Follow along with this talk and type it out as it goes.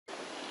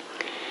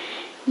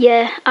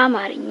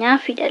የአማሪኛ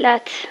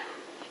ፊደላት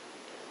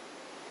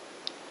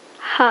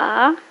ሀ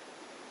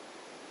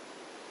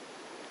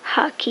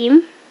ሐኪም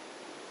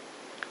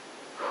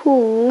ሁ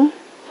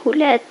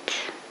ሁለት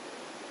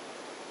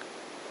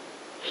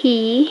ሂ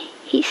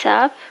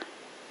ሂሳብ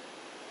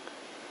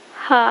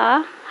ሃ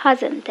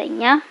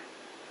ሐዘንተኛ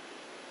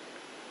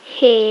ሄ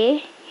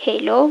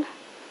ሄሎ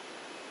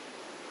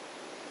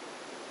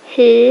ህ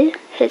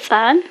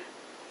ህፃን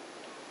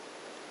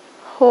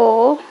ሆ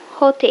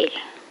ሆቴል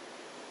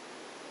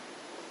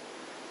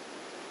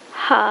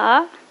ሃ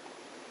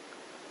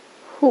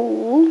ሁ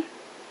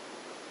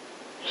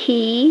ሂ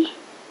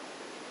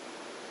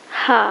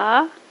ሃ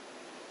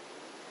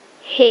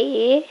ሄ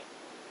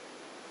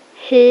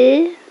ህ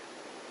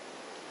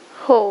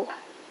ሆ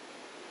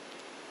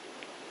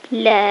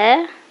ለ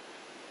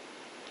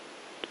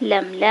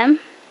ለምለም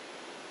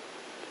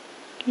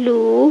ሉ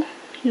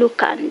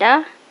ሉካንዳ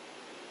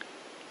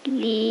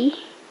ሊ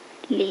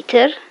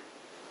ሊትር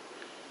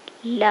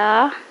ላ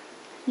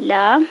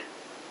ላም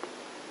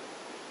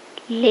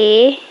ሌ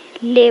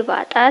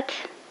ሌባጣት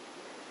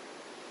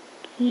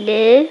ል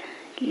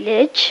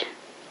ልጅ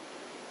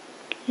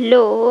ሎ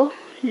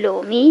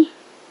ሎሚ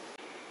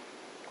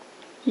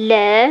ለ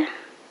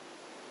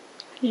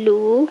ሉ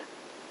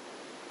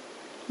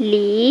ሊ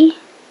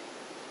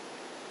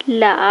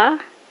ላ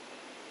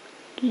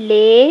ሌ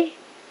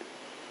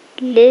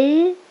ል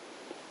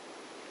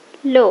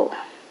ሎ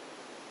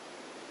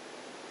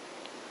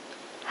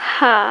ሃ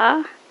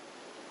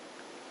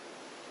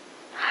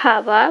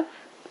ሐባብ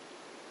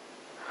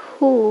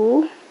ሁ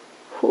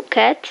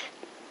ሁከት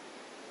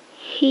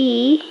ሂ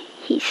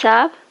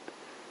ሂሳብ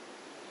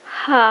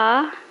ሃ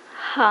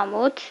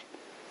ሐሞት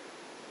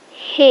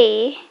ሄ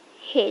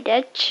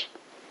ሄደች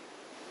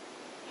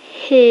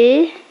ህ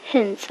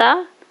ህንፃ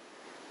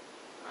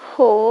ሆ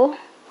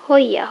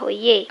ሆያ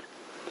ሆዬ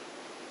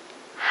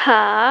ሃ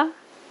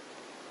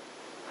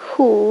ሁ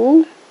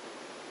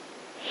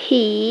ሂ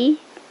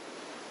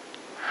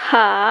ሃ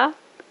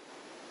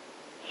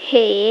ሄ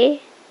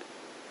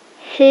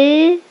ህ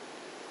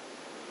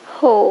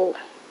ሆ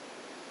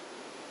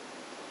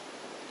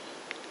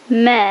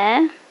መ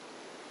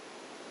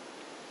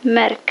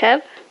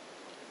መርከብ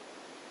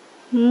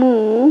ሙ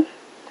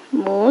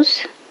ሙዝ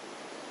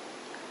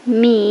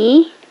ሚ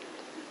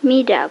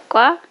ሚዳቋ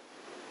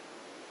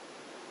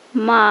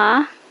ማ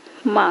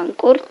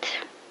ማንቁርት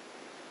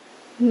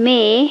ሜ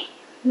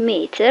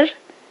ሜትር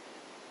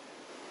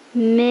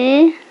ም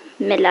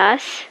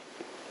ምላስ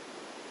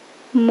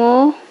ሞ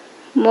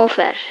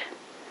ሞፈር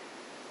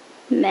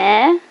መ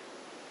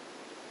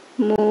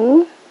ሙ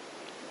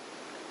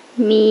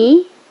ሚ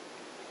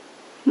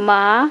ማ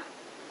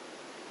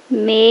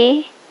ሜ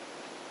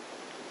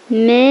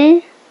ም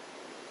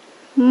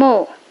ሞ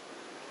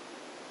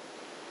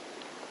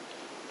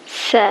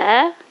ሰ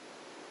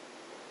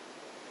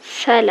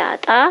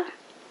ሰላጣ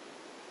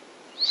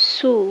ሱ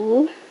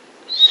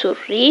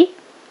ሱሪ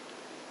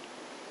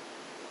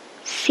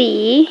ሲ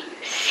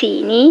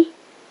ሲኒ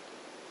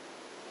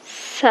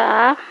ሳ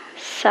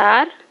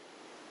ሳር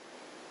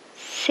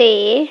ሴ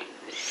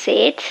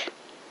ሴት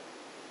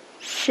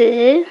ስ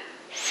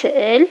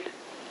ስዕል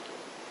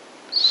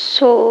ሶ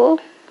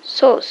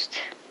ሶስት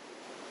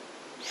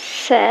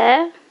ሰ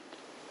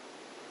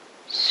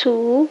ሱ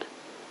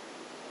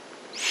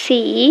ሲ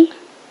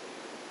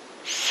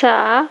ሳ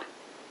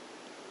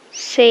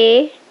ሴ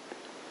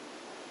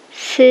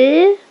ስ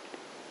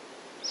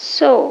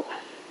ሶ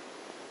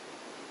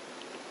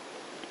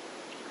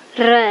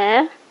ረ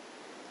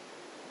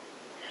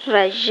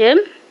ረዥም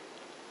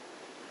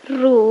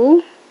ሩ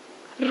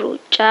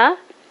ሩጫ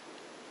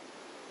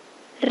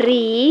ሪ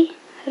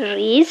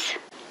ሪዝ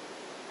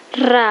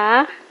ራ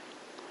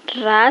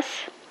ራስ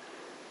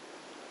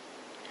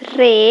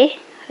ሬ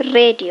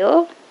ሬዲዮ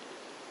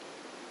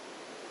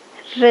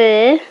ር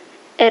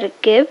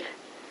እርግብ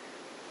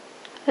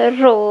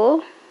ሮ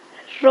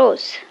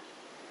ሮዝ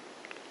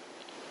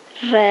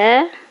ረ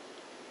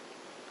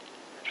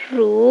ሩ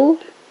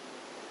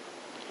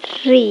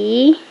ሪ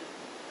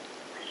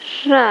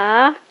ራ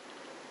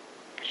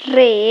ሬ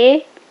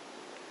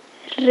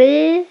ር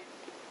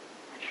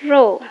ሮ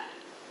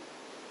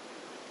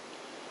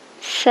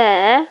ሰ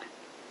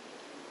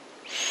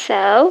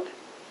ሰው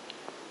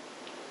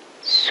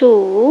ሱ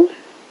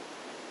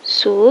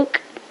ሱቅ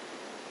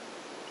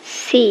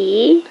ሲ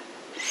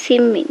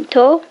ሲሚንቶ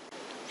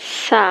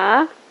ሳ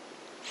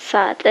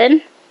ሳጥን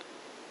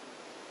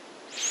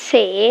ሴ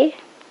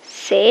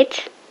ሴት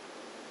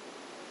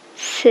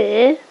ስ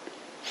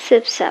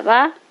ስብሰባ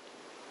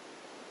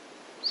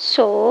ሶ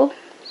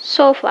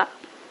ሶፋ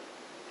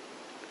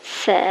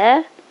ሰ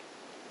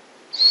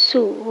ሱ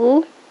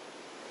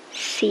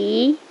ሲ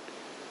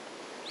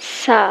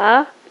ሳ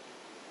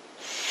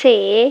ሴ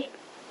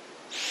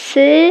ስ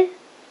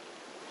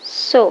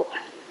ሶ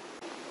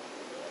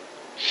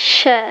ሸ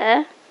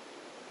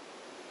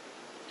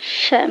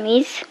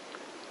ሸሚዝ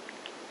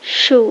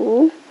ሹ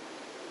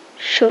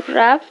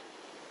ሹራብ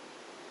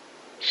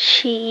ሺ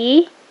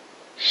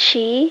ሺ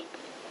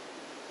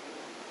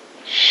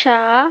ሻ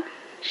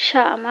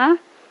ሻማ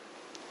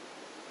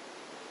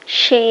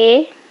ሼ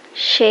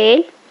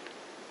ሼል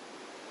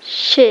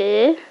ሽ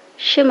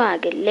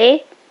ሽማግሌ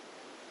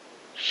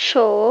ሾ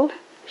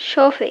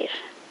ሾፌር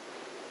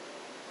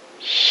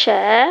ሸ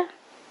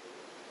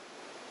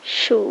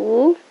ሹ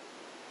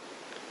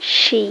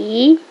ሺ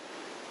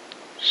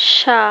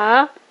ሻ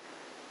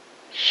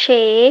ሼ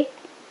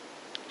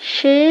ሽ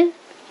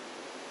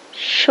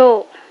ሾ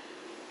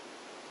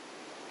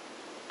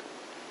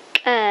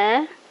ቀ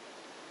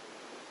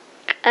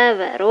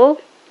ቀበሮ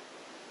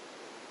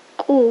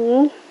ቁ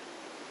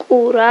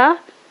ቁራ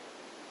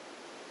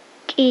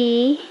ቂ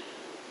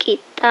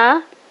ቂጣ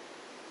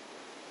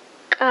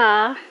ቃ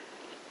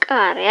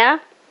ቃሪያ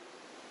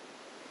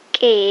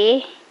ቄ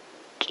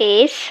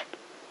ቄስ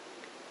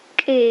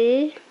ቅ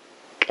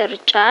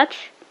ቅርጫት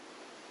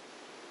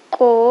ቆ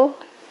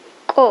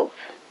ቆብ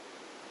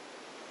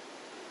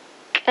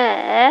ቀ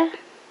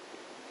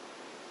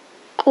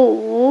ቁ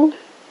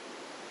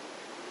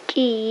ቂ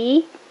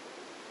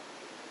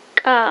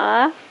ቃ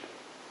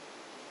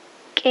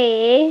ቄ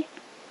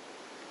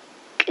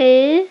ቅ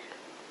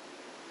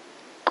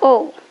ቆ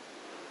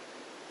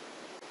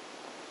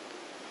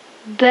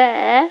በ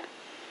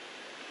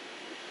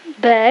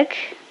በግ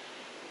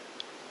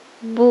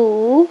ቡ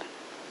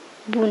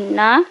ቡና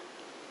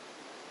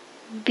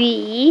ቢ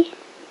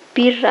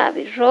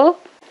ቢራቢሮ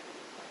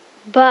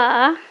ባ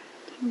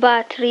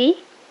ባትሪ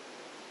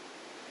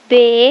ቤ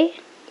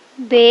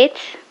ቤት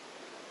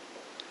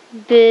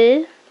ብ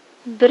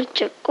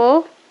ብርጭቆ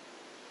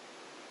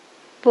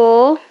ቦ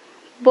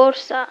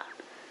ቦርሳ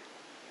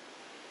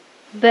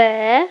በ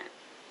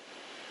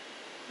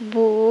ቡ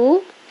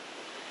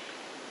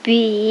ቢ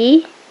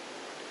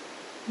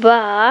ባ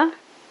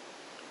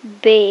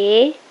ቤ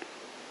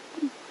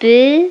ብ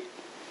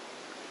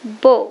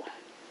ቦ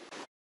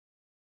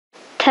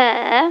ተ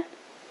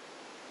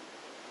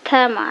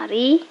ተማሪ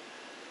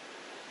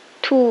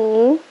ቱ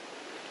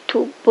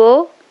ቱቦ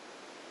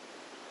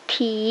ቲ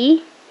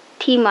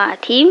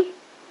ቲማቲም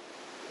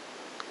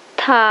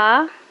ታ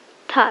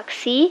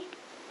ታክሲ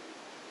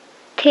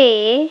ቴ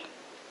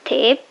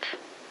ቴፕ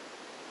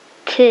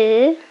ት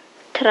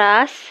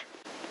ትራስ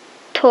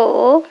ቶ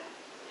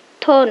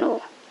ቶኖ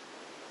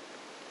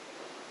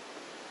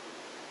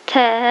ተ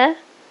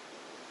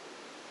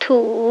ቱ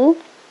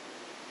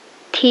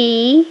ቲ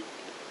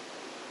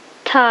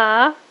ታ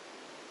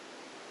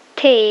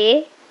ቴ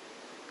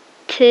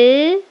ት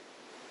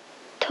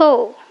ቶ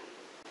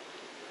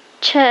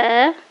ቸ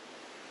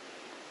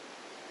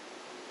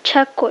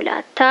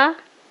ቸኮላታ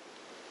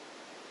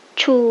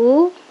ቹ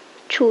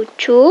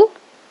ቹቹ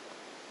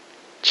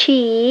ቺ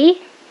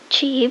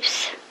ቺፕስ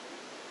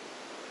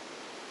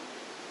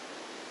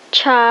ቻ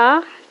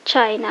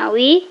ቻይናዊ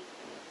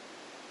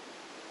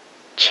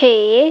ቼ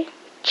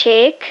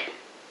ቼክ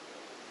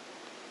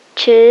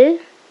ች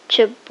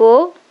ችቦ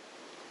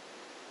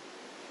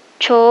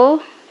ቾ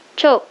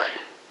ቾክ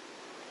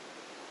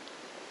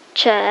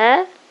ቸ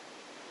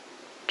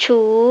ቹ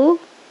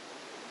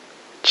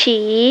ቺ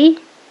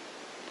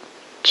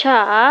ቻ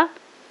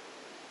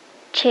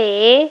ቼ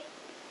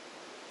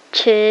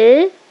ች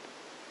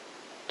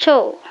ቾ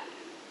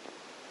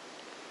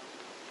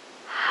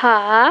ሀ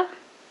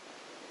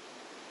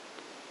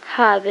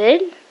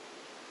ሀብል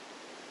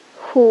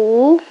ሁ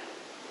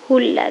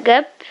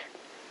ሁለገብ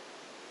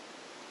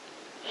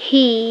ሂ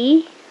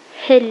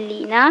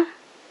ህሊና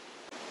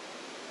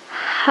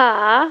ሃ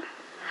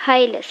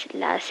ኃይለ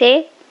ሥላሴ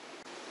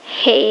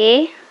ሄ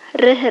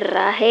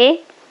ርህራሄ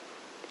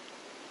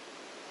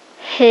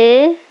ህ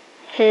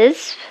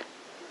ህዝብ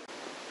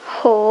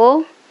ሆ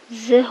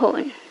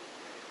ዝሆን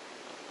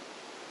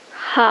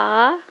ሃ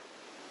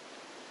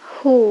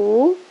ሁ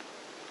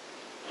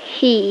ሂ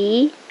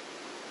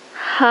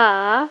ሃ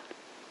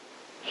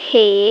ሄ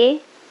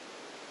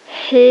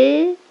ህ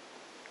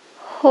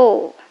ሆ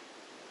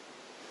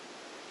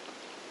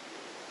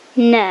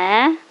ነ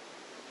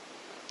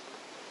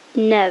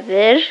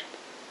ነብር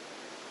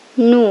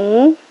ኑ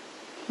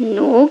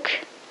ኑግ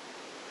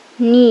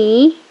ኒ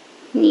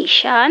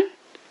ኒሻን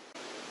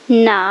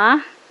ና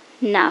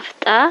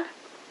ናፍጣ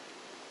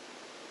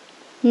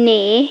ኔ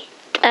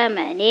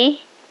ጠመኔ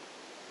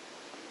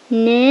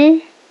ን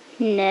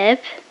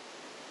ንብ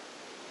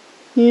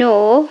ኖ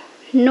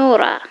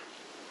ኖራ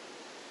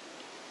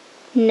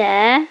ነ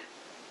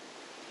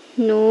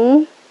ኑ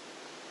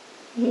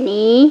ኒ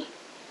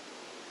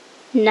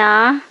ና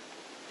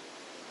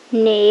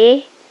ኔ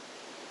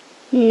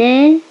ን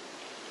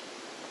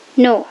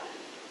ኖ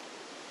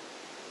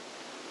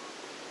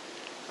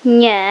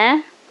ኘ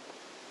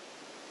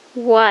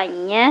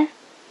ዋኘ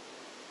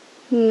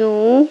ኙ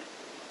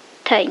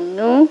ተኙ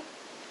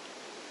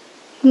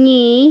ኚ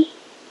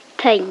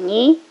ተኚ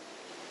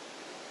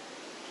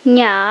ኛ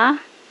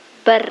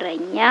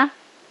በረኛ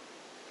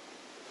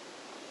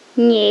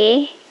ኜ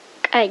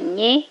ቀኜ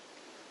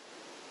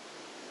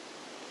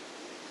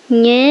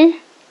ኝ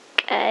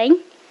ቀኝ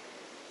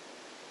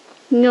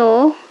ኞ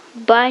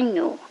ባኞ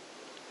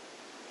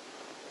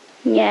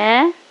ኘ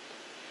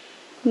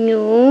ኙ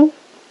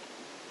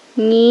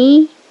ኚ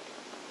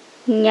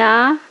ኛ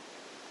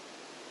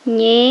ኜ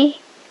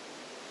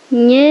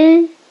ኝ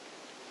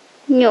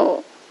ኞ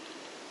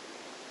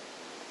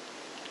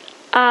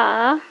አ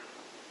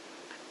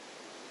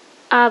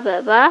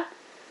አበባ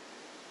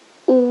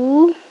ኡ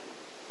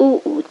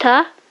ኡኡታ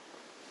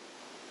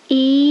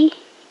ኢ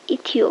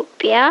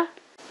ኢትዮጵያ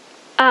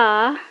አ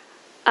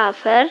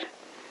አፈር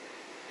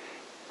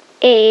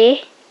ኤ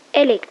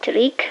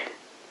ኤሌክትሪክ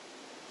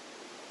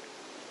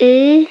እ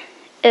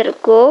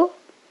እርጎ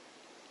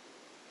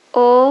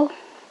ኦ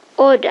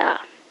ኦዳ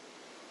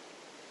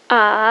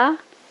አ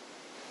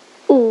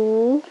ኡ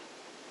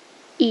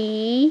ኢ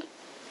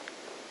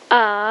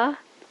አ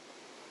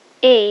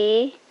ኤ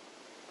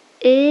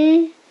እ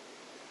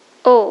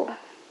ኦ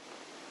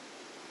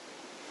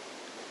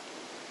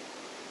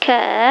ከ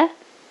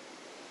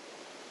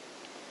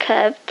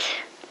ከብት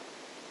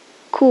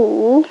ኩ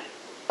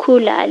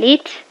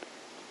ኩላሊት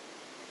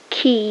ኪ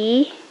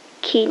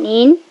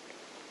ኪኒን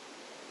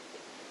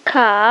ካ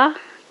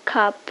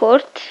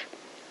ካፖርት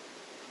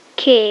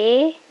ኬ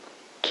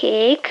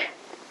ኬክ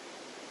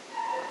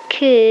ክ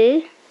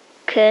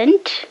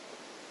ክንድ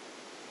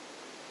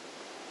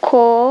ኮ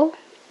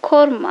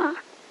ኮርማ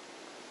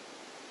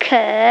ከ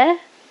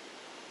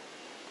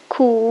ኩ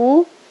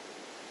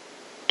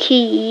ኪ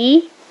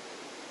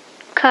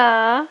ካ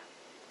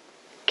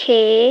ኬ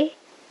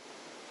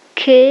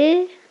ክ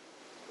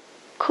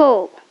ኮ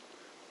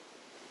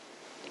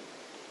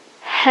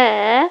ሀ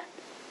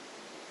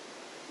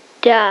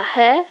ዳኸ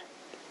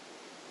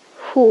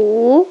ሁ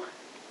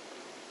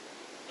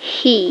ሂ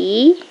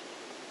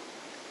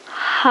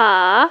ሃ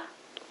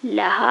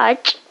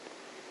ለሃጭ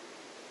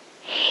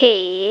ሄ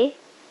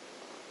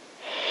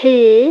ህ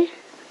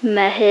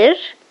መህር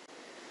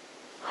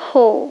ሆ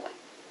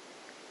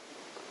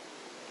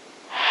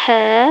ሀ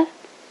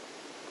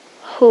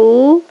ሁ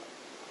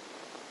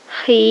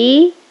ሂ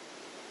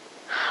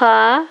ሃ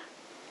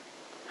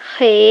ሄ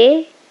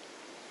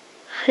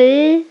ህ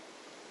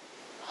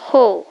ሆ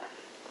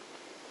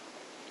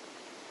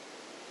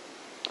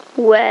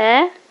ወ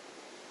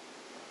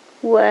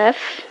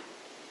ወፍ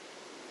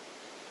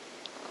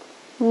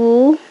ው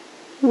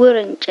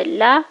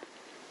ውርንጭላ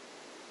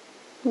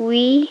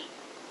ዊ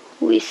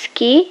ዊስኪ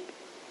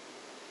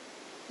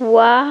ዋ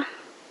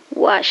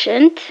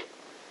ዋሽንት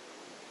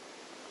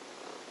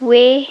ዌ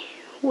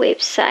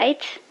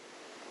ዌብሳይት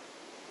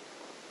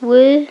ው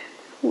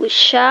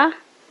ውሻ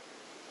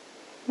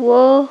ወ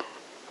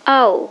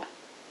አው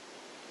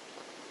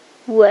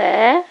ወ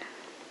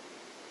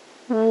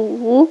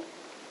ው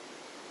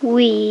ዊ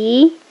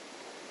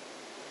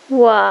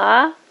ዋ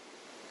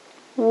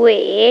ዌ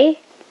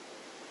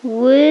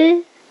ው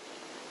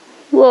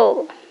ዎ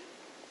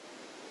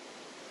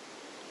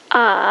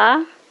አ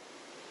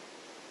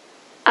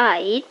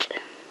አይጥ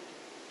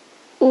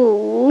ኡ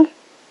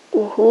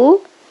ኡሁ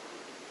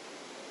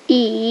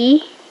ኢ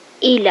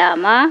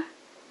ኢላማ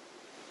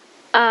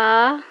አ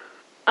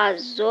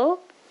አዞ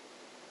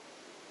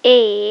ኤ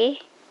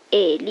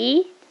ኤሊ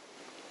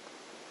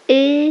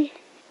እ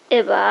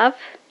እባብ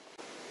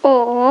ኦ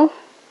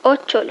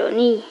ኦቾሎኒ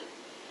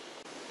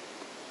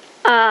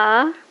አ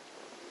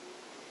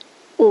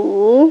ኡ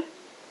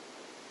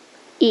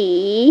ኢ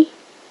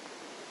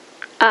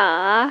አ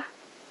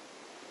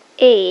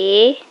ኤ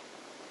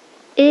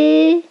እ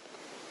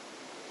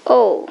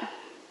ኦ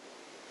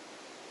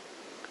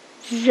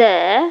ዘ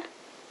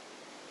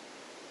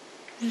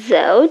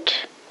ዘውድ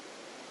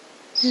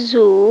ዙ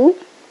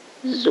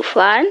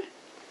ዙፋን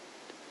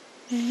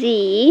ዚ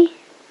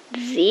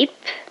ዚፕ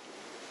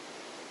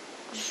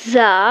ዛ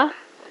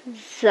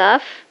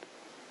ዛፍ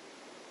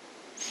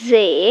ዜ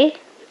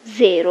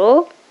ዜሮ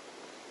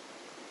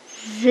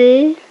ዝ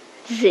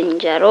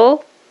ዝንጀሮ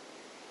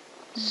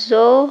ዞ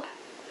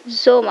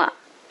ዞማ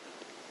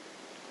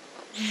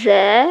ዘ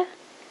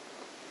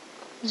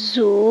ዙ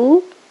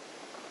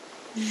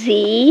ዚ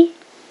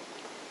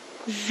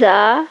ዛ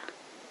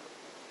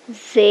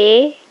ዜ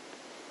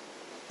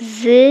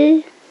ዝ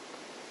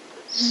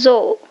ዞ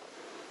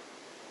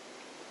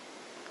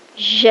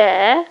ዠ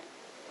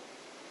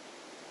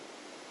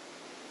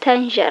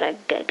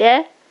ተንዠረገገ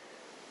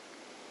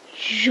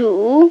ዡ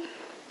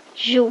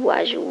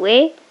ዥዋዥዌ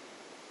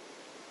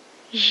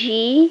ዢ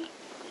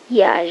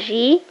ያዢ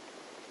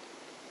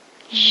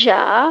ዣ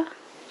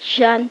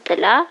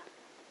ዣንጥላ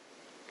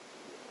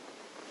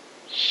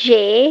ዤ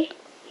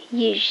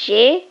ይዤ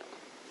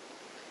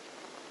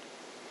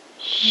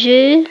ዥ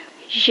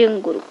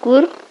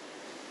ዥንጉርጉር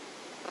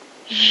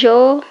ዦ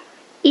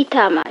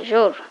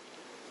ኢታማዦር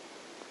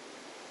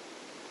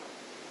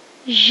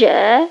ዠ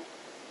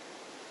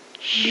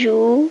ዡ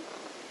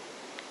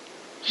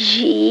ዢ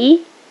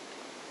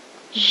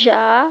ዣ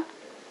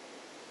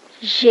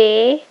ዤ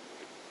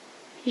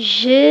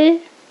ዥ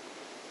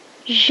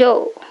ዦ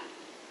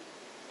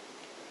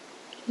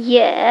የ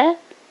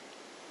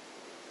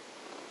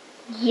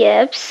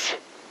የብስ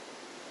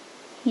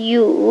ዩ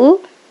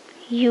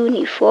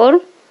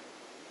ዩኒፎርም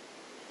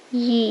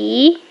ይ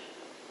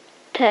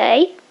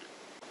ተይ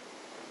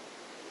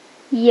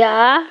ያ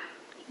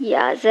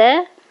ያዘ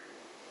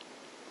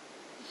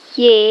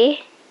ዬ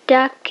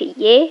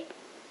ዳክዬ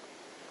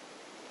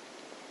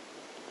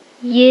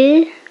ይ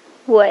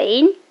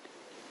ወይን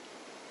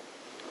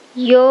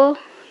ዮ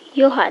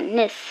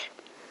ዮሐንስ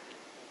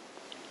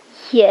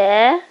የ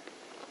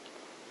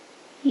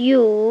ዩ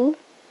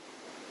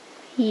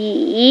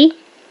ይ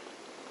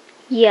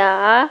ያ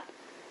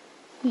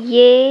ዬ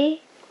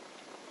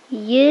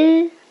ይ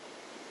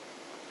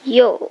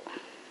ዮ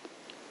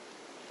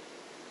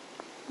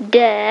ደ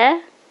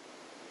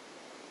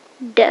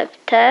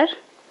ደብተር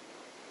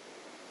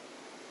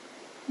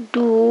ዱ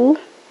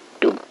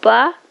ዱባ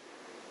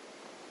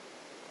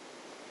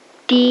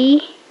ዲ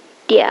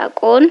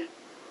ዲያቆን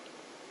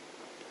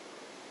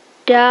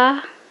ዳ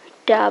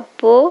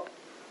ዳቦ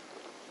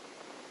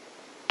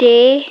ዴ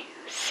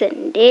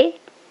ስንዴ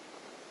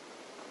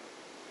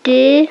ድ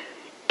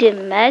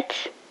ድመት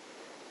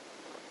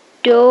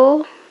ዶ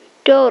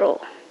ዶሮ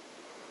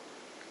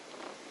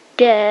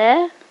ደ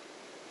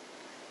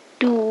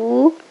ዱ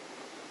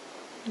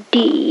ዲ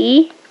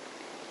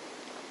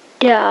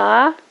ዳ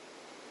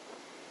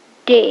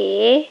ዴ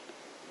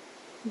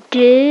ድ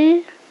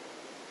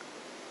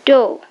ዶ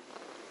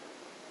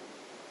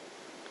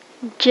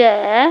ጀ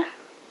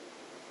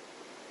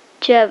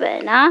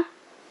ጀበና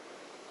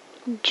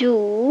ጁ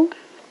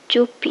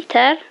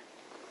ጁፒተር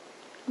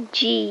ጂ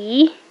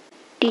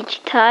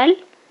ዲጂታል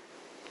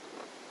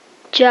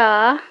ጃ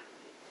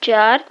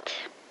ጃርት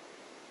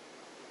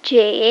ጄ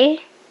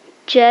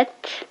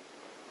ጀት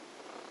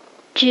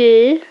ጅ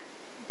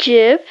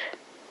ጅብ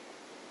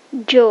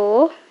ጆ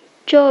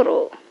ጆሮ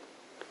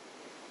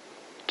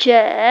ጀ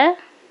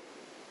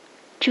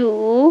ጁ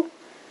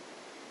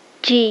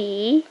ጂ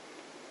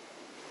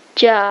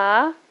ጃ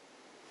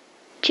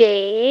ጄ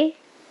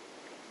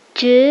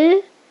ጅ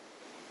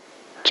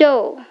ጆ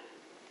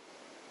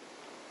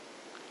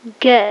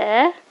ገ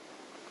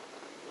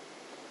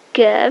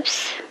ገብስ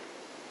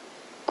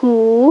ጉ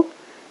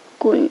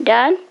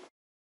ጉንዳን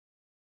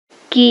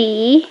ጊ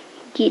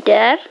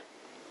ጊደር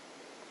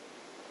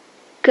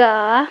ጋ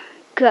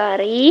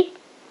ጋሪ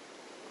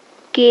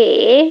ጌ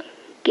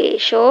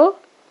ጌሾ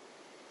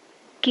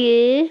ግ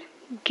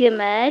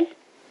ግመል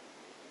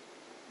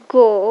ጎ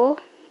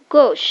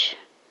ጎሽ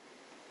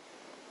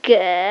ገ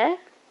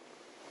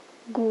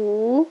ጉ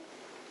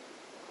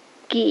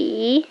ጊ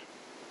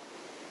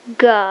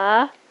ጋ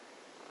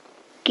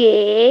ጌ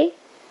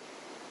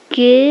ግ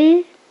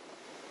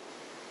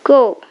ጎ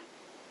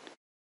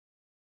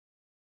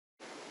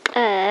ጠ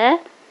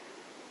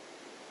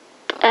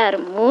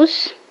ጠርሙስ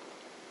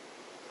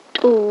ጡ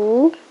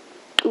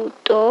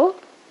ጡጦ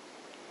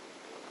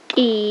ጢ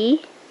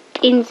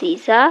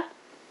ጢንዚዛ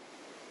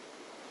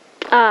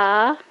ጣ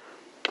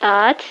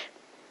ጣት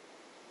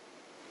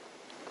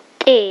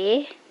ጤ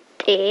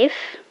ጤፍ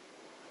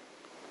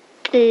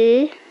ጥ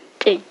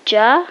ጥጃ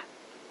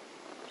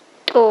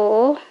ጦ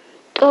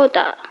ጦጣ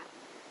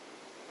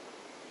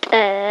ጠ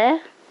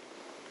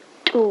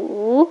ጡ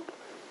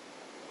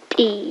ጢ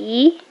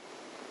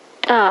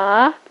ጣ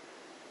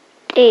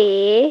ጤ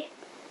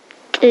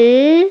ጥ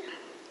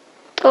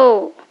ጦ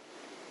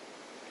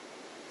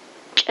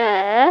ጨ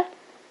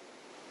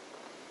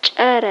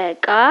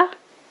ጨረቃ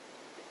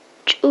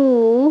ጩ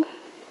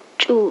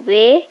ጩቤ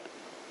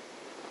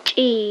ጪ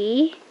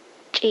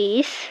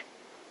ጪስ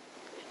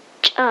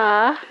ጫ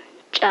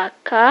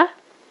ጫካ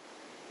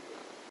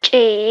ጬ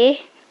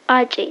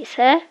አጬሰ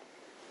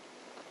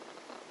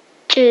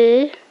ጭ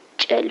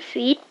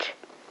ጭልፊት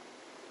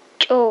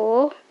ጮ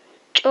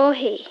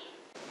ጮሄ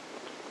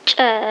ጨ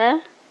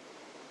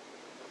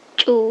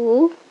ጩ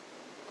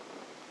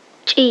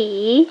ጪ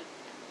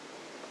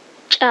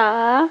ጫ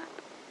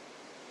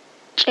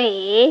ጬ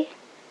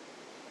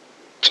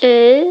ጭ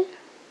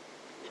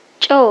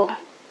ጮ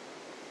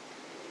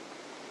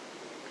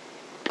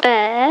ጰ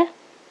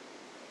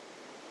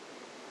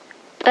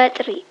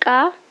ጰጥሪቃ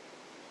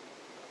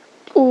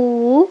ጱ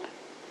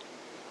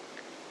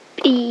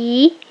ጲ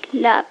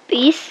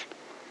ላጲስ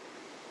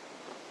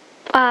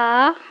ጳ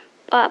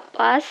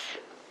ጳጳስ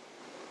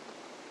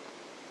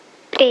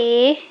ጴ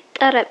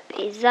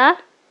ጠረጴዛ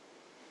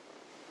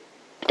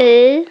ጵ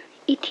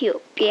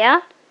ኢትዮጵያ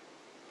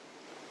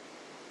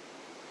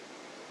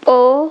ጶ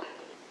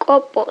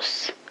ቆጶስ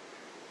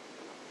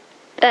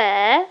ጰ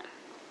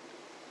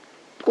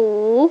ጱ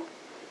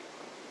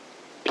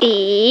ጲ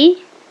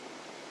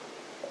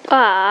ጳ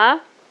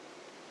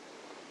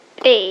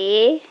ጴ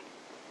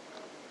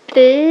ጵ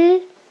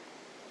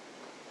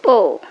ጶ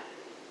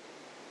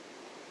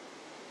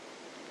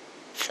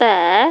ጸ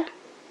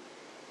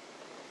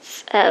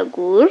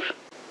ጸጉር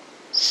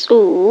ጹ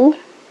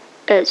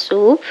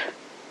እጹብ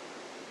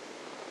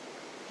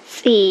ጺ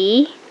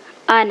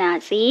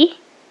አናጺ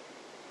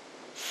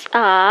ጻ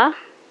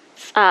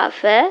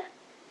ጻፈ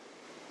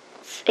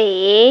ጼ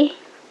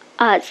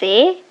አጼ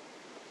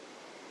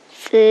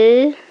ጽ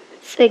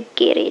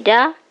ጽጌሬዳ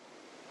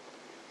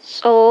ጾ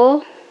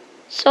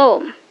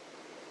ጾም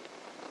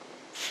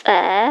ጸ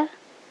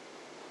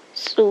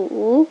ጹ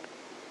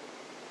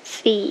ጺ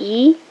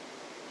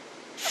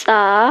ጻ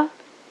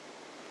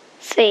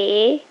ጼ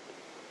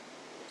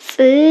ጽ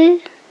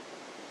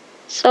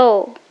ጾ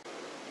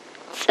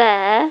ጸ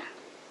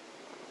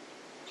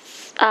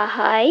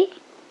ፀሐይ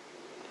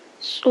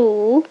ጹ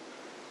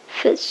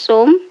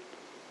ፍጹም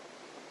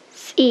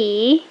ጺ ጺ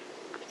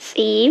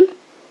ጺም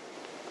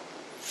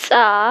ጻ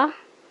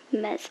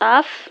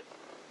መጻፍ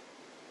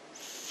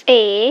ጼ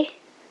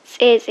ጼ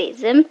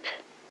ዝንብ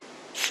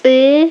ጽ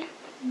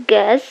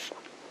ገጽ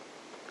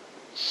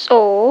ጾ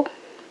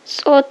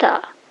ጾታ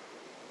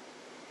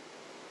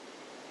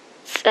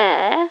ጸ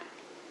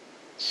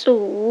ጹ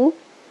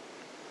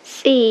ጺ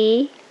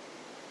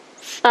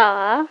ጻ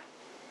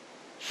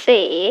ጼ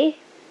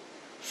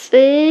ጽ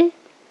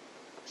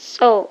ጾ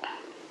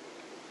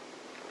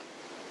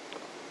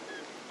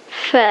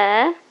ፈ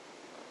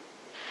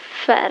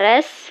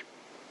ፈረስ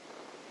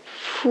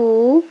ፉ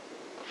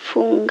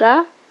ፉንጋ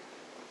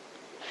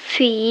ፊ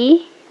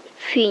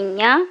ፊኛ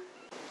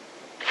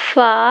ፋ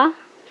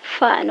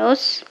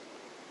ፋኖስ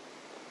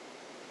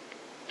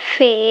ፌ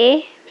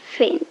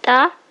ፌንጣ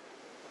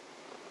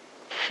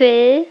ፍ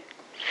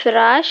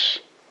ፍራሽ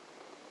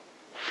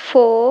ፎ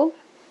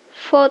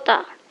ፎጣ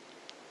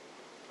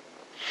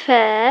ፈ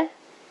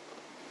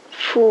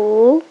ፉ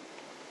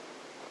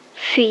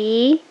ፊ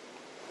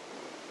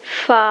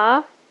ፋ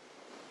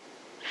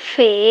ፌ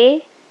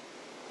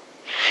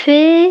ፍ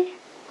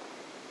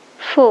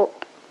ፎ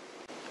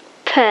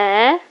ፐ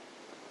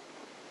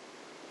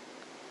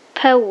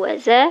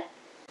ፐወዘ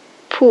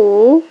ፑ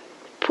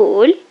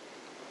ፑል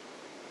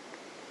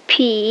ፒ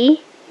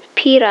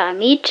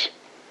ፒራሚድ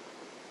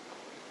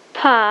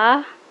ፓ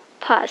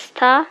ፓስታ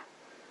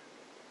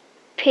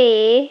ፔ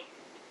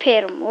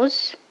ፔርሙዝ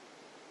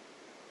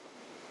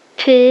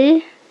ፕ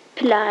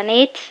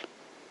ፕላኔት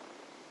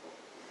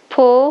ፖ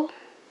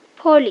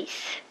ፖሊስ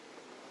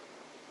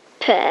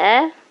ፐ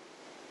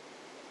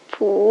ፑ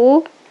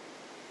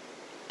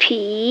ፒ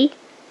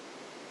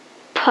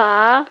ፓ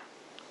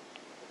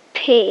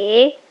ፔ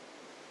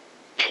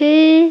ፕ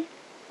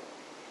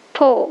ፖ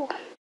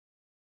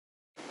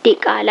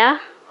ዲቃላ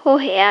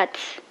ሆሄያት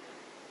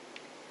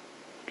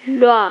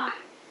ሏ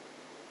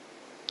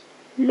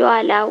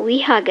ሏላዊ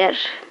ሀገር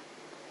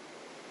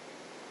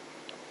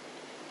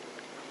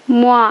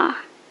ሟ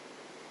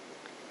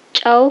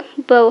ጨው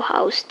በውሃ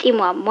ውስጥ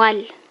ይሟሟል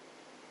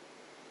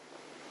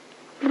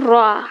ሯ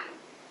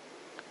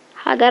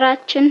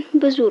ሀገራችን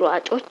ብዙ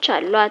ሯጮች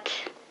አሏት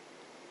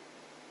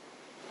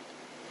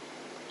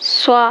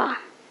ሷ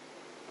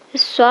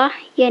እሷ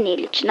የኔ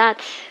ልጅ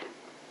ናት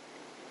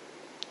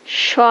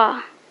ሿ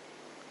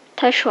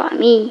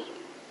ተሿሚ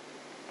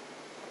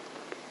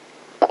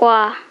ቋ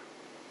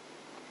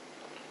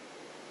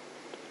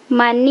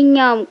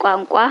ማንኛውም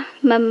ቋንቋ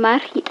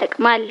መማር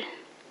ይጠቅማል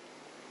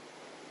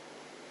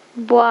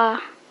ቧ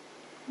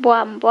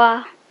ቧንቧ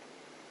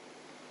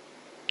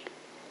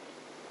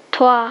ቷ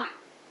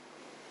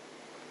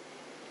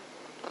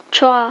ቿ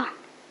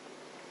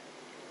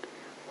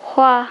ኋ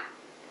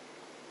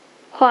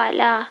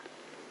ኋላ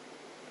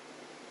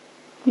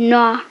ኗ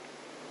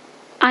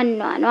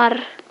አኗኗር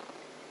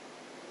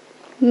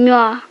ኟ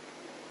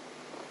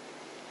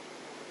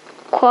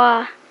ኳ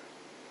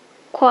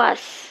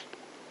ኳስ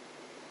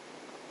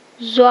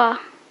ዟ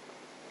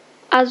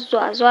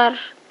አዟዟር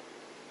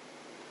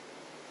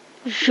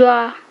ዣ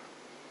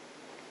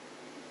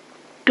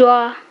ዷ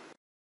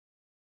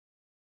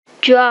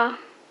ጇ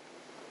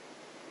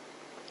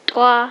ጧ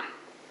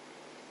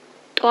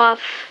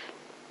ጧፍ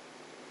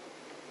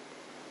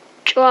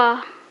ጯ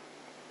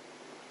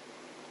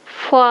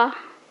ፏ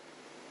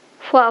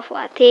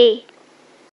ፏፏቴ